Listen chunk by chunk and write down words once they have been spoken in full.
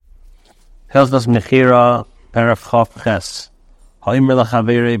Hilchos Mechira, Perek Chof Ches. Ha'imr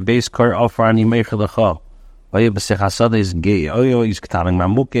l'chaveri beis kor offer ani meicher l'cha. V'yeh b'sech hasades gei oyo is k'taring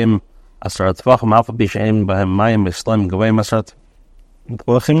mamukim. Asar t'vachim alfa b'sheim b'hem mayim b'sleim g'vei masrat.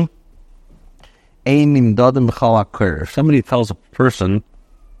 T'vachim. Ein nimdadim b'chal ha'kur. If somebody tells a person,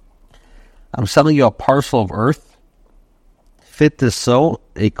 I'm selling you a parcel of earth, fit to sow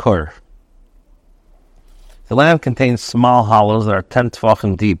a kur. The land contains small hollows that are 10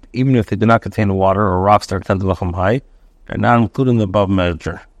 tvachim deep, even if they do not contain water or rocks that are 10 tvachim high. They are not included in the above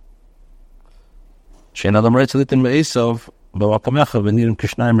measure. A person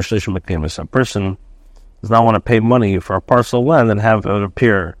does not want to pay money for a parcel of land and have it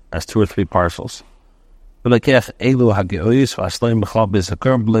appear as 2 or 3 parcels.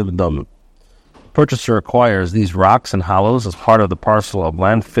 Purchaser acquires these rocks and hollows as part of the parcel of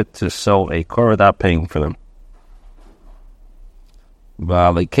land fit to sow a kur without paying for them. The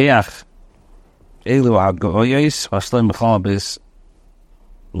hollows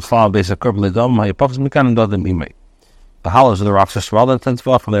of the rocks are swelled and 10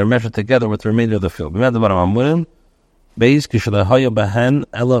 tvachim, and they are measured together with the remainder of the field. When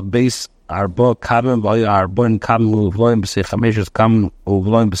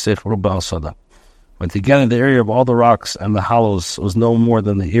together the area of all the rocks and the hollows was no more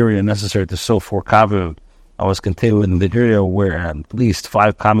than the area necessary to sow 4 kavim, I was contained within the area where at least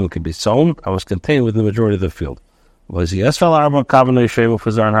 5 kavim could be sown. I was contained within the majority of the field. If the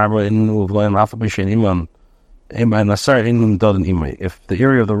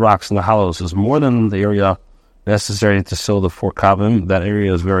area of the rocks and the hollows is more than the area necessary to sow the 4 kavim, that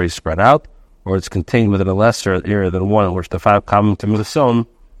area is very spread out, or it's contained within a lesser area than one in which the 5 kavim can be sown,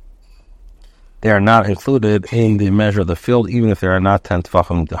 they are not included in the measure of the field, even if they are not 10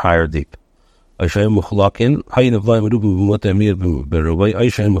 tvachim high or deep. Majority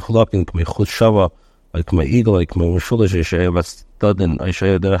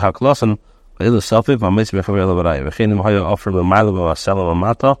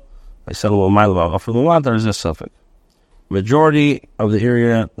of the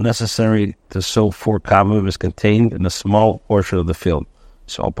area necessary to sow 4 kavim is contained in a small portion of the field.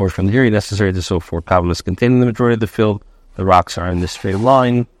 Small portion of the area necessary to sow 4 kavim is contained in the majority of the field. The rocks are in this straight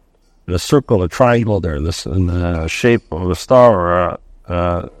line, in a circle, a triangle. They're in the shape of a star or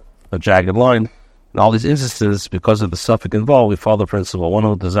a jagged line. In all these instances, because of the suffix involved, we follow the principle: one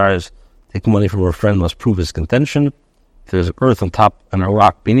who desires to take money from a friend must prove his contention. If there's earth on top and a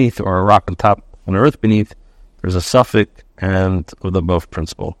rock beneath, or a rock on top and earth beneath, there's a suffix and with the above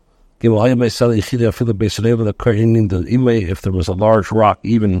principle. If there was a large rock,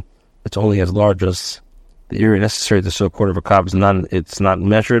 even it's only as large as the area necessary to sow a quarter of a kav, it's not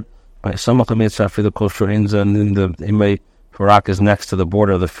measured. If the rock is next to the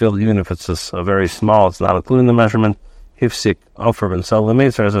border of the field, even if it's a very small, it's not included in the measurement. Hifsik, offer, and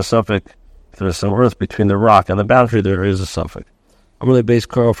Salametz, there is a suffix. If there is some earth between the rock and the boundary, there is a suffix. I'm really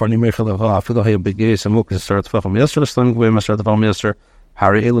based for any mechir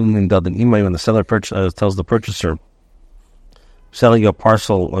when the seller tells the purchaser, selling you a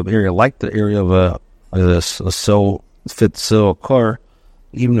parcel of area like the area of a so fit so kur,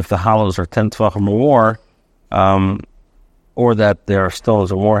 even if the hollows are 10 tvachim or more, or that there are stones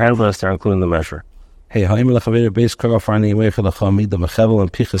or more handless, they're including the measure. Hey,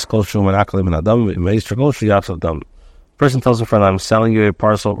 person tells a friend, I'm selling you a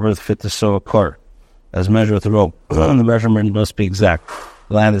parcel of earth fit to sow a kur, as measured with a rope. The measurement must be exact.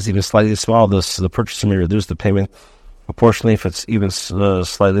 The land is even slightly small, the purchaser may reduce the payment proportionally. If it's even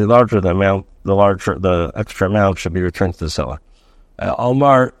slightly larger, the extra amount should be returned to the seller.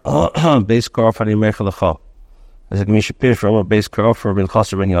 Almar base kar for the as a gemish pish from base kar for ben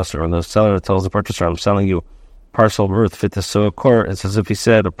chaser ben yaser. And the seller tells the purchaser, I'm selling you a parcel of earth fit to sow a kur. It's as if he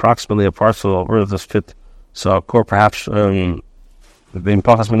said approximately a parcel of earth is fit so a kur, perhaps ben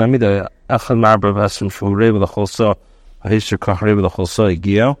pachas min amida echad marba v'esrim shurei v'lachol Hisher kachrei v'lachol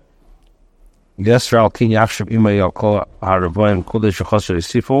igiyah. Yes, Ral kin yachshav imay al kol haravoyim kodesh chaser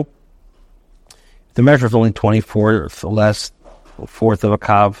yisifu. The measure is only 24th, less fourth of a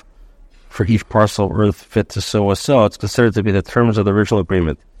kav for each parcel of earth fit to sow a sow. It's considered to be the terms of the original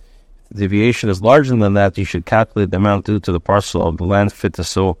agreement. If the deviation is larger than that, you should calculate the amount due to the parcel of the land fit to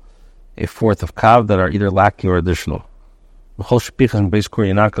sow a fourth of kav that are either lacking or additional. You should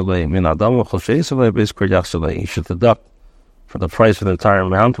deduct for the price of the entire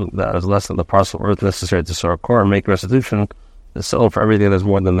amount that is less than the parcel of earth necessary to sow a kur, and make restitution to sell for everything that is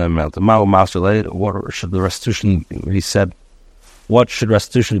more than the amount. What should the restitution be said? What should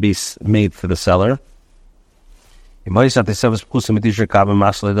restitution be made for the seller? If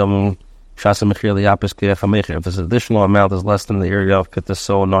If this additional amount is less than the area of fit to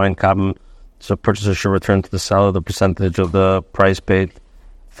sow 9 kabim, so purchaser should return to the seller the percentage of the price paid at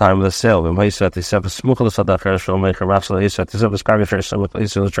the time of the sale. If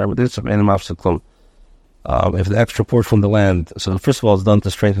the extra portion from the land, so first of all, it's done to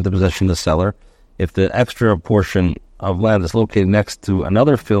strengthen the possession of the seller. If the extra portion of land is located next to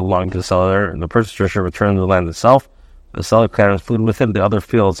another field belonging to the seller, the purchaser should return to the land itself. The seller can include within the other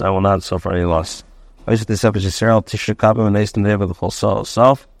fields and will not suffer any loss. Basically, the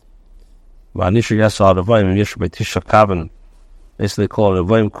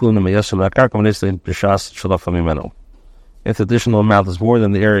if the additional amount is more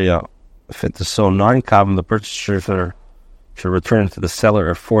than the area fit to sow 9 kabim, the purchaser should return to the seller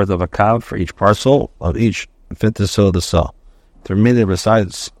a fourth of a kav for each parcel of each fit to sow the saw. The remainder,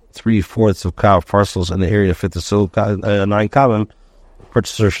 besides 3/4 of kav parcels in the area fit to sow 9 kabim, the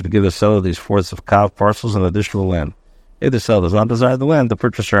purchaser should give the seller these fourths of kav parcels and additional land. If the seller does not desire the land, the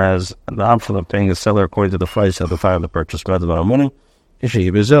purchaser has the option of paying the seller according to the price at the time of the purchase. Where the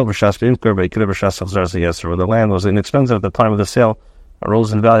land was inexpensive at the time of the sale,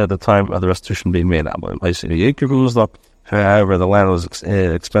 rose in value at the time of the restitution being made. However, the land was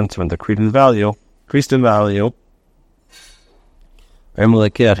expensive and decreased in value. We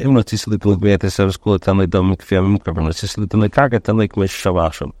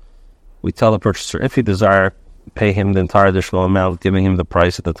tell the purchaser, if he desire, pay him the entire additional amount, giving him the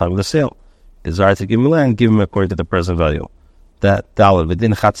price at the time of the sale. Desire to give him land, give him according to the present value. The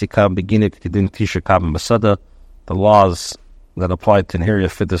laws that apply to an area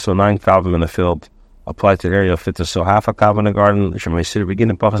fit to sow 9 kabim in a field apply to an area fit to sow half a kabim in a garden.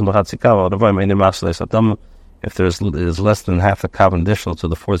 If there is less than half a kabim additional to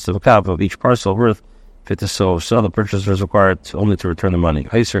the fourths of a kabim of each parcel worth fit to sow, so the purchaser is required only to return the money.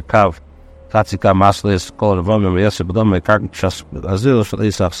 There's an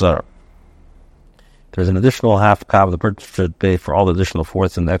additional half kav the purchaser should pay for all the additional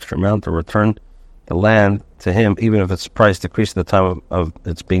fourths and the extra amount to return the land to him, even if its price decreased at the time of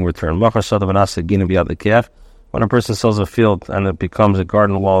its being returned. When a person sells a field and it becomes a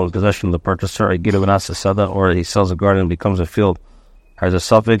garden wall in possession of the purchaser, or he sells a garden and becomes a field, has a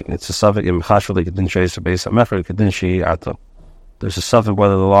suffix, it's a suffix in there's a suffix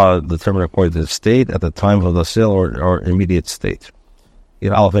whether the law determined according to the state at the time of the sale or immediate state. They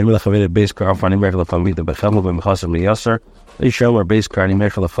show where base car and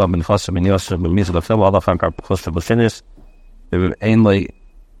base car and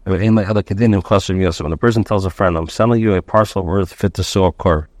when a person tells a friend, I'm selling you a parcel worth fit to sow a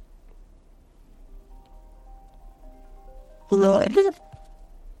cor.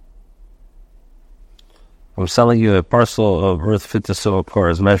 I'm selling you a parcel of earth fit to sow a cor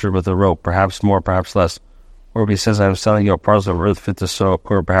as measured with a rope, perhaps more, perhaps less. Or if he says, I'm selling you a parcel of earth fit to sow a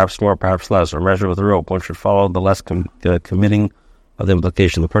cor, perhaps more, perhaps less, or measured with a rope, one should follow the less committing of the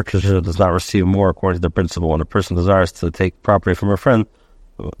implication. The purchaser does not receive more according to the principle. When a person desires to take property from a friend,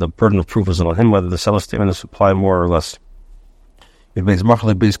 the burden of proof is on him whether the seller's statement is supply more or less. If a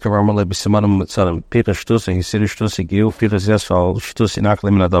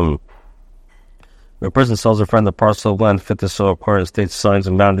person sells a friend a parcel of land fit to sow a cor and states signs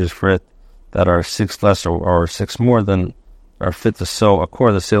and boundaries for it that are 6 less or 6 more than are fit to sow a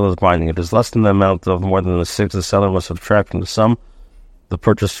cor, the sale is binding. If it is less than the amount of more than the 6, the seller must subtract from the sum the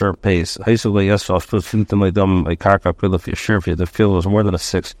purchaser pays. If the field was more than a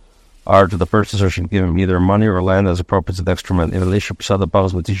 6, the purchaser should give him either money or land as appropriate to the extra money. The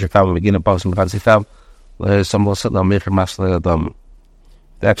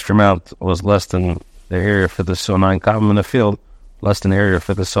extra amount was less than the area for the sow 9 kabim in the field, less than the area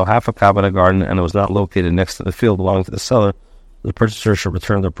for the sow half a kabim in a garden, and it was not located next to the field belonging to the seller, the purchaser should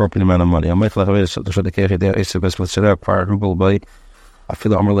return the appropriate amount of money. A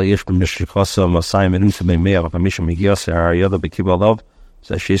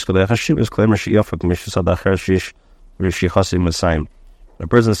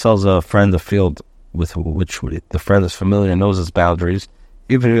person sells a friend a field with which the friend is familiar and knows its boundaries.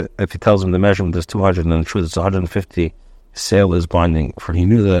 Even if he tells him the measurement is 200 and in truth it's 150, sale is binding, for he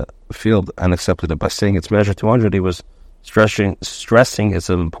knew the field and accepted it. By saying it's measured 200, he was stressing its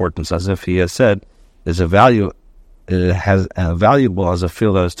importance, as if he has said it has a valuable as a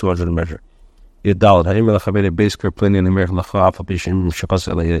field that is 200 in measure. When a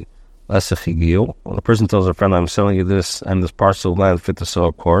person tells a friend, I'm selling you this and this parcel of land fit to sow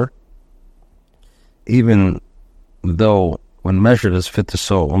a cor, even though when measured as fit to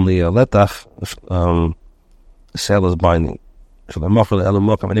sow only a letach, sale is binding. So the Mechira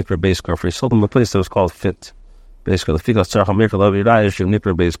Elamokam and Nikra base car. For he sold them a place that was called Fit. Basically, the Fikas Tzarcha Mechira Lavirayah Shem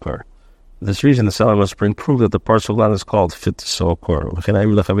Nikra base car. For this reason, the seller must bring proof that the parcel of land is called Fit to sell a car.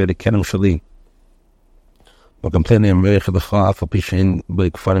 V'chenaim lechaveri kenem shali. But complaining of Merech Lecha Afal Pishin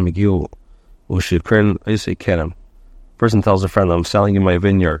B'Kfanim Megiu U'Shikrin Isei Kenem. Person tells a friend, I'm selling you my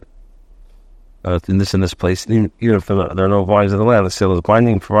vineyard in this place. Even if there are no vines in the land, the sale is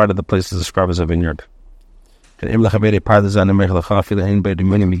binding, provided the place is described as a vineyard. Person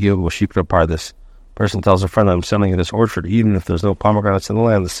tells a friend, I'm selling you this orchard, even if there's no pomegranates in the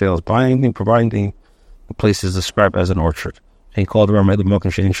land, the sale is binding, providing the place is described as an orchard. All the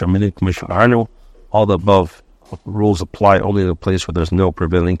above rules apply only to a place where there's no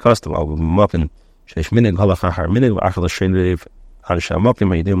prevailing custom.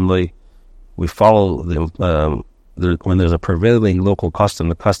 We follow when there's a prevailing local custom,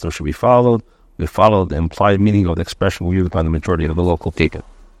 the custom should be followed. We follow the implied meaning of the expression we use by the majority of the local people.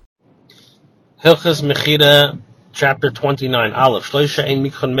 Hilchos Mechira, chapter 29. Aleph. There are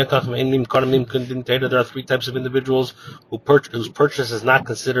three types of individuals whose purchase is not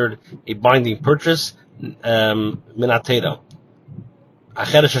considered a binding purchase. Minatedo.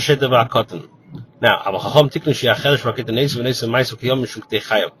 Now, the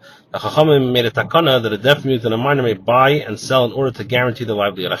Chachamim made a takana that a deaf mute and a minor may buy and sell in order to guarantee the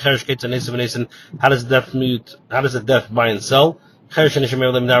livelihood. How does a deaf buy and sell? So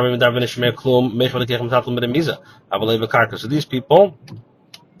these people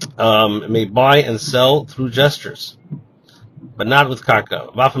may buy and sell through gestures, but not with karka.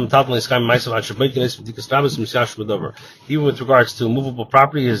 Even with regards to movable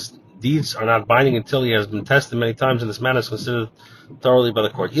property, his deeds are not binding until he has been tested many times, and this man is considered thoroughly by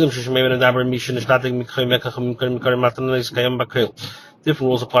the court. Different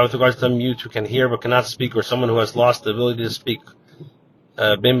rules apply with regards to a mute who can hear but cannot speak, or someone who has lost the ability to speak.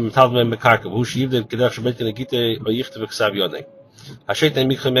 Neither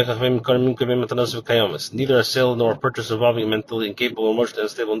a sale nor a purchase involving a mentally incapable, emotionally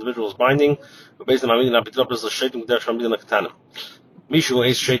unstable individual is binding. Like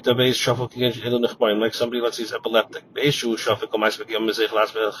somebody, let's say, is epileptic. But he's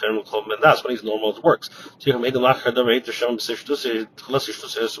normal, it works.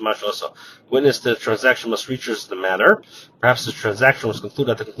 Witness the transaction must reach the matter. Perhaps the transaction was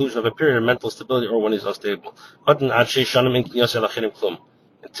concluded at the conclusion of a period of mental stability or when he's unstable. Until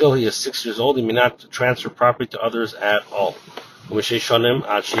he is 6 years old, he may not transfer property to others at all. Until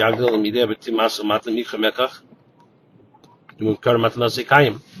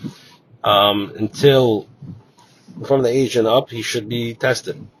from the age and up, he should be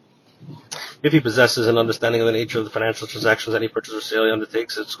tested. If he possesses an understanding of the nature of the financial transactions any purchase or sale he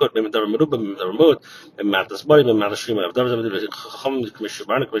undertakes, it's good. This is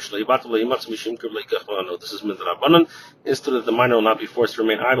midrabanan. Instead of the minor will not be forced to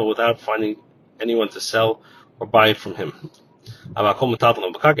remain idle without finding anyone to sell or buy it from him. When it comes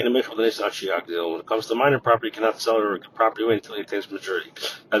to minor property, you cannot sell or give property away until he attains maturity.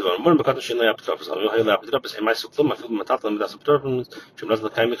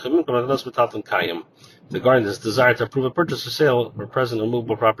 Regarding this desire to approve a purchase or sale or present or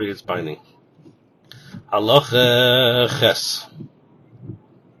movable property, it's binding. Halacha ches.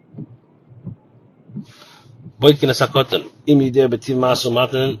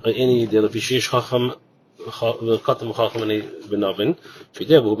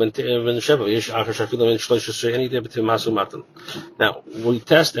 Now, we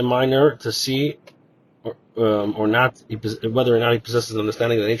test a minor to see or not whether or not he possesses an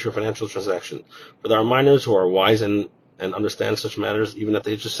understanding of the nature of financial transaction. But there are minors who are wise and understand such matters even at the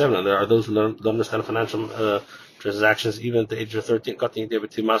age of 7, and there are those who don't understand financial transactions even at the age of 13.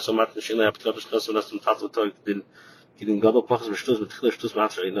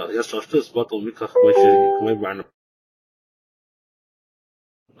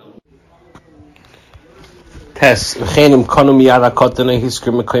 Test. If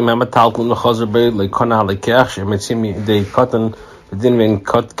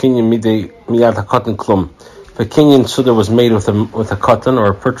a kinyan suda was made with a cotton or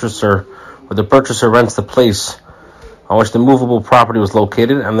a purchaser, or the purchaser rents the place on which the movable property was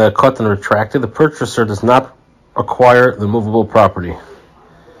located and the cotton retracted, the purchaser does not acquire the movable property.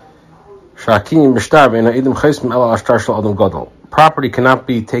 Property cannot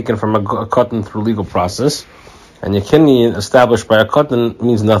be taken from a cotton through legal process, and a kinyan established by a cotton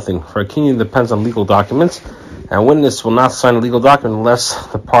means nothing. For a kinyan depends on legal documents, and a witness will not sign a legal document unless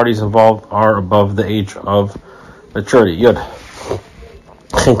the parties involved are above the age of maturity. Yud.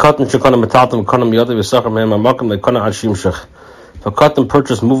 If a Katan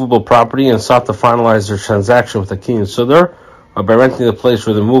purchased movable property and sought to finalize their transaction with a Kinyan Sudar, or by renting the place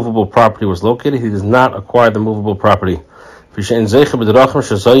where the movable property was located, he does not acquire the movable property. He does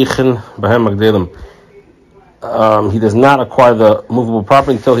not acquire the movable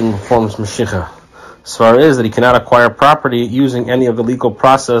property until he performs Mechira. As far as that he cannot acquire property using any of the legal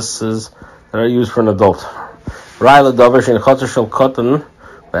processes that are used for an adult.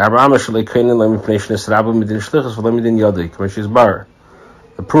 The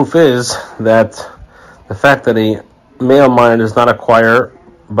proof is that the fact that a male minor does not acquire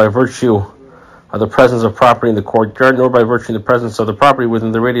by virtue of the presence of property in the courtyard, nor by virtue of the presence of the property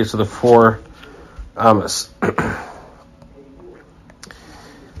within the radius of the 4 amas.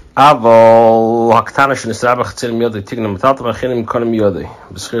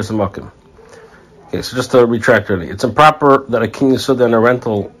 Okay, so just to retract early, it's improper that a king yesod and a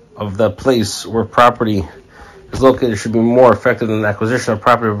rental of that place where property is located should be more effective than the acquisition of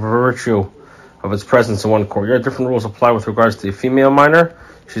property by virtue of its presence in one courtyard. Different rules apply with regards to a female minor.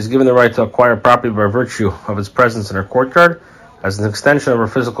 She's given the right to acquire property by virtue of its presence in her courtyard as an extension of her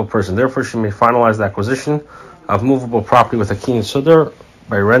physical person. Therefore, she may finalize the acquisition of movable property with a king yesod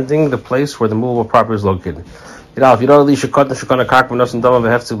by renting the place where the movable property is located. If you don't leash a cotton, she can't cark when nothing done. We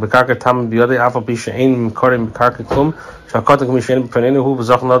have to be cark tam the other apple piece in cotton cark clum. Shall cotton commission penny who was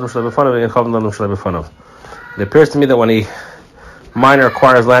often not shall be fun of it and have shall be fun of. It appears to me that when a minor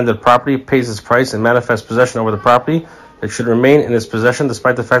acquires landed property, pays its price, and manifests possession over the property, it should remain in his possession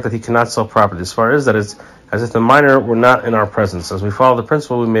despite the fact that he cannot sell property. As far as that, it's as if the minor were not in our presence. As we follow the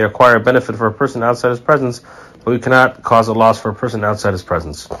principle, we may acquire a benefit for a person outside his presence, but we cannot cause a loss for a person outside his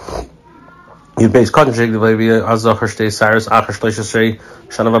presence. You base cotton shake the baby azacher stay cyrus acher shleisha say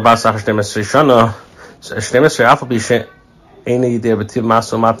shana vabas acher shtemesrei shana shtemesrei alpha bishe any idea betiv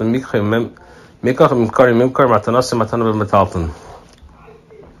maso matan mikach mimkar matanas matanav metalton.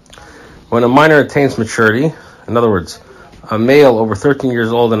 When a minor attains maturity, in other words, a male over 13 years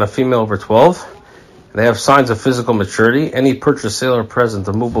old and a female over 12, they have signs of physical maturity. Any purchase, sale, or present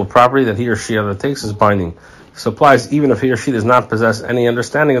of movable property that he or she undertakes is binding. This applies even if he or she does not possess any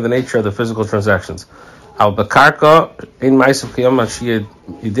understanding of the nature of the physical transactions.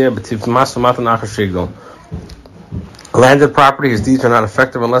 Landed property, his deeds are not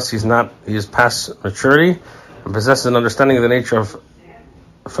effective unless he is past maturity and possesses an understanding of the nature of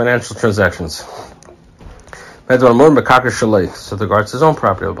financial transactions. So the regards his own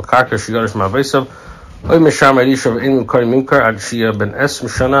property. With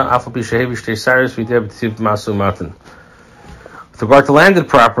regard to landed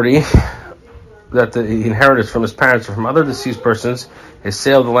property that he inherited from his parents or from other deceased persons, his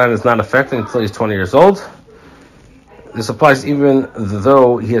sale of the land is not effective until he's 20 years old. This applies even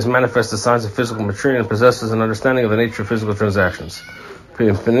though he has manifested signs of physical maturity and possesses an understanding of the nature of physical transactions.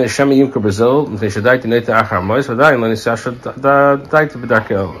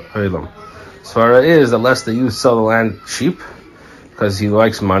 Svara is, unless the youth sell the land cheap because he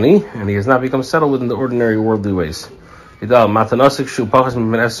likes money and he has not become settled within the ordinary worldly ways. When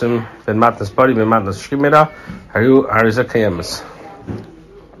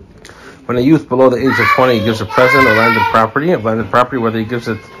a youth below the age of 20 gives a present or landed property, whether he gives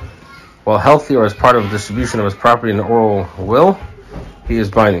it while healthy or as part of the distribution of his property in an oral will, he is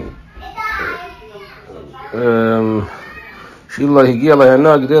binding.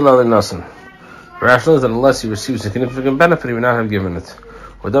 Rational is that unless he receives significant benefit, he would not have given it.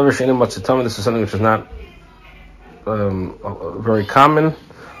 This is something which is not very common.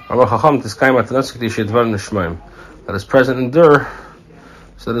 Let his present endure,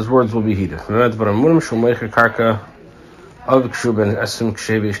 so that his words will be heeded. When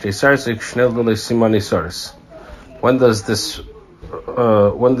does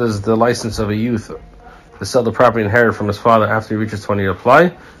the license of a youth to sell the property inherited from his father after he reaches 20 apply?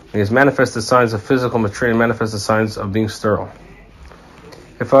 When he has manifested signs of physical maturity and manifested signs of being sterile.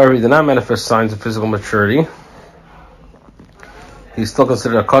 If, however, he did not manifest signs of physical maturity, he is still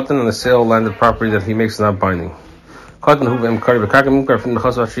considered a katan, and the sale of landed property that he makes is not binding.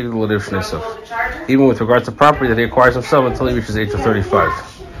 Even with regard to property that he acquires himself until he reaches the age of 35.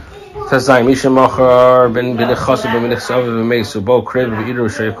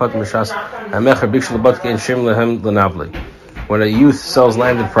 When a youth sells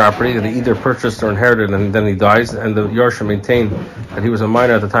landed property that he either purchased or inherited and then he dies, and the Yarsha maintain that he was a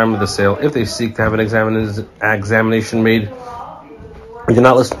minor at the time of the sale, if they seek to have an examination made, we do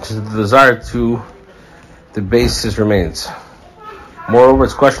not listen to the desire to debase his remains. Moreover,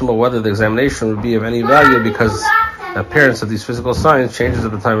 it's questionable whether the examination would be of any value because the appearance of these physical signs changes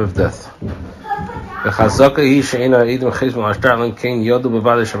at the time of death. A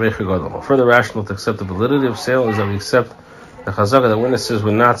further rationale to accept the validity of sale is that we accept the chazaka that witnesses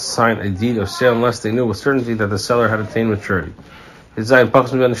would not sign a deed of sale unless they knew with certainty that the seller had attained maturity. And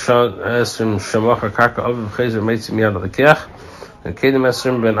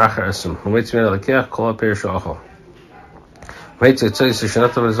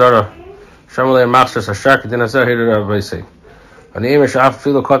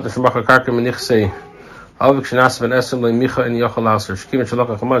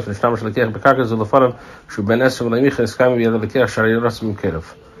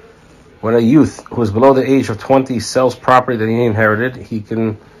when a youth who is below the age of 20 sells property that he inherited, he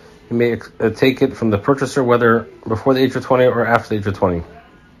may take it from the purchaser whether before the age of 20 or after the age of 20.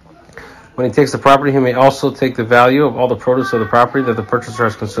 When he takes the property, he may also take the value of all the produce of the property that the purchaser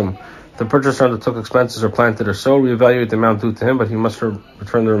has consumed. If the purchaser undertook expenses or planted or sowed, reevaluate the amount due to him, but he must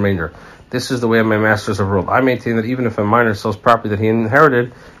return the remainder. This is the way my masters have ruled. I maintain that even if a minor sells property that he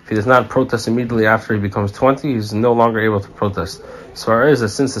inherited, if he does not protest immediately after he becomes 20, he is no longer able to protest. As far as that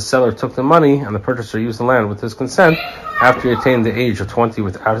since the seller took the money and the purchaser used the land with his consent, after he attained the age of 20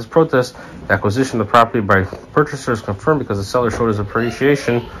 without his protest, the acquisition of the property by the purchaser is confirmed because the seller showed his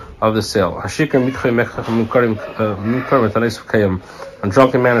appreciation of the sale. A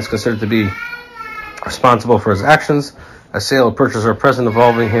drunken man is considered to be responsible for his actions. A sale or purchase or present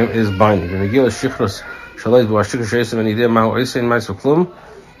involving him is binding.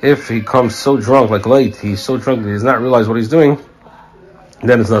 If he comes so drunk, like late, he's so drunk that he does not realize what he's doing,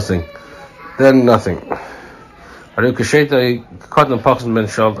 then it's nothing. He's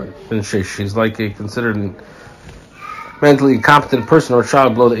like a considered mentally incompetent person or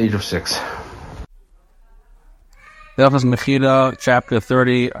child below the age of 6. Hilchos Mechira, chapter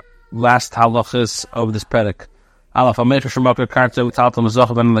 30, last halachas of this Perek. When a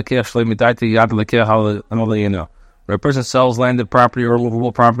person sells landed property or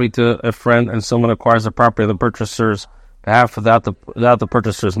movable property to a friend and someone acquires the property on the purchaser's behalf without the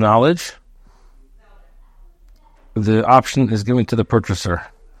purchaser's knowledge, the option is given to the purchaser.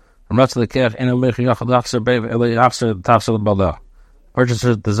 Purchaser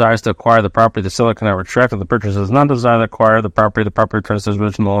desires to acquire the property, the seller cannot retract. If the purchaser does not desire to acquire the property returns to his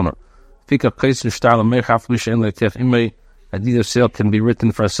original owner. A deed of sale can be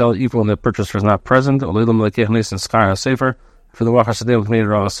written for a seller even when the purchaser is not present.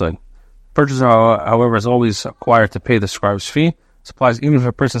 Purchaser, however, is always required to pay the scribe's fee. This applies even if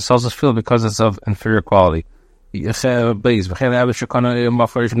a person sells his field because it's of inferior quality. When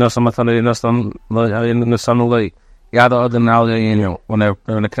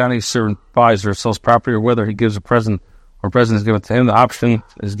a county servant buys or sells property, or whether he gives a present or present is given to him, the option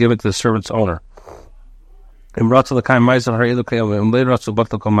is given to the servant's owner. If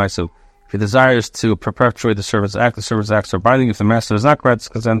he desires to perpetuate the servant's acts are binding. If the master does not grant his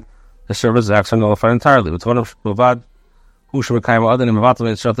consent, the servant's acts are nullified entirely. The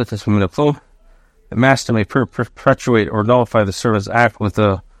master may perpetuate or nullify the servant's act with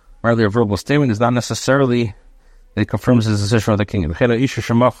a merely a verbal statement. Is not necessarily that it confirms his decision with the king. Similarly,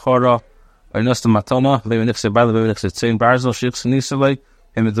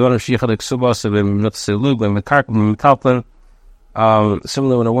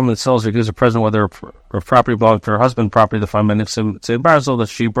 when a woman sells or gives a present, whether her property belongs to her husband, property defined by Nifse Barzel, that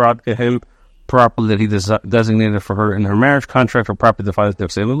she brought to him property that he designated for her in her marriage contract, or property defined as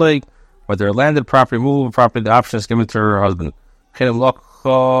Nifse Lake, whether a landed property, movable property, the option is given to her husband.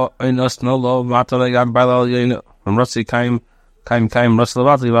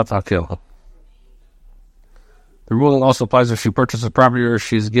 The ruling also applies if she purchases property or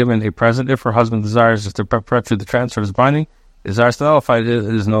she is given a present. If her husband desires to perpetuate the transfer, is binding. Desires to nullify it, it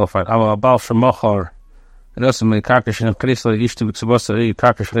is nullified.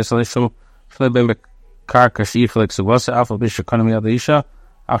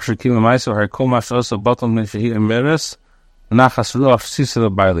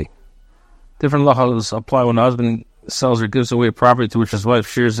 Different laws apply when a husband sells or gives away property to which his wife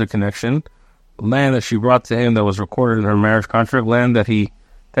shares the connection. Land that she brought to him that was recorded in her marriage contract, land that he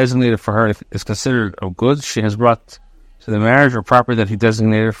designated for her is considered of goods she has brought to the marriage, or property that he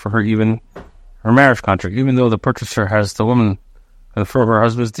designated for her, even her marriage contract. Even though the purchaser has the woman confirm her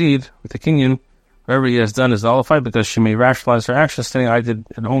husband's deed with the kinyan, whatever he has done is nullified because she may rationalize her actions, saying, I did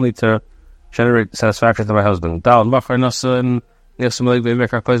it only to generate satisfaction to my husband.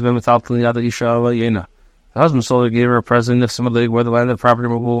 The husband sold or gave her a present where the landed property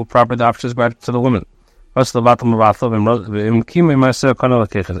movable property, the option is granted to the woman. If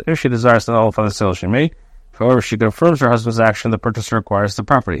she desires to nullify the sale, she may. However, she confirms her husband's action, the purchaser acquires the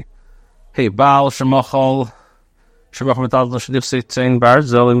property. Hey, Baal Shemachol Metal Shadif Tzain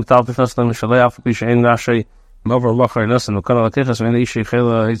Barzel Metal Feslam Shalaf Bishain Rashi Mover Machar Nasan Kana Lakechas and Ishi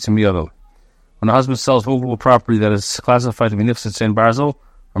Khela Hitzim Yodo. When a husband sells movable property that is classified to be Nifsat Tzain Barzel,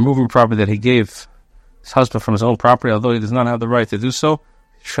 or movable property that he gave his husband from his own property, although he does not have the right to do so,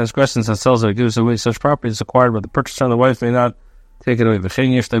 transgressions and sells or gives away such property is acquired by the purchaser, and the wife may not take it away. The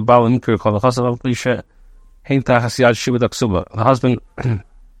husband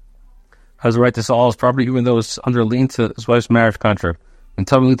has the right to sell all his property, even though it's under lien to his wife's marriage contract. If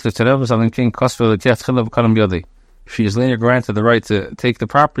she is later granted the right to take the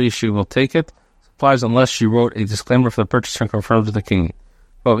property, she will take it. It applies unless she wrote a disclaimer for the purchaser and confirms with the king.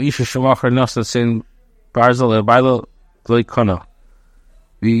 When a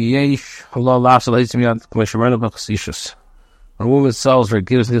woman sells or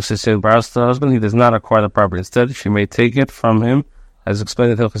gives Hilchos to her husband, he does not acquire the property. Instead, she may take it from him, as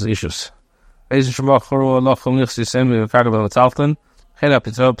explained in Hilchos Ishus. Based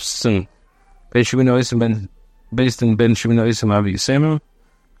in Ben Shimino Isim Avi Yisemim,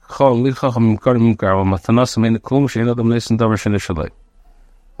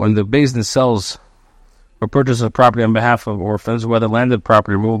 when the Beis Din sells or purchases a property on behalf of orphans, whether landed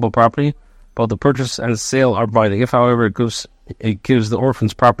property or movable property, both the purchase and sale are binding. If, however, it gives the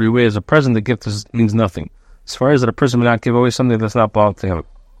orphan's property away as a present, the gift means nothing. As far as that a person may not give away something that does not belong to him.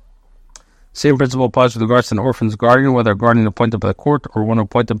 Same principle applies with regards to an orphan's guardian, whether a guardian appointed by the court or one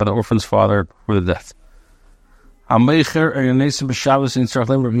appointed by the orphan's father for the death. When a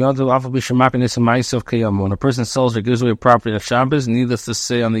person sells or gives away property on Shabbos, needless to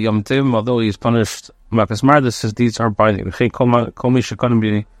say on the Yom Tovim, although he is punished Makas Mardis, his deeds are binding.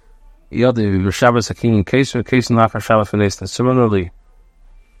 Similarly,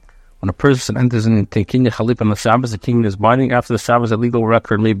 when a person enters in Tekinya Chalip on the Shabbos, the king is binding. After the Shabbos, a legal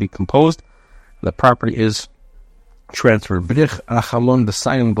record may be composed. The property is transferred. The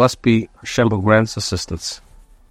sign, blessed be Hashem, who grants assistance.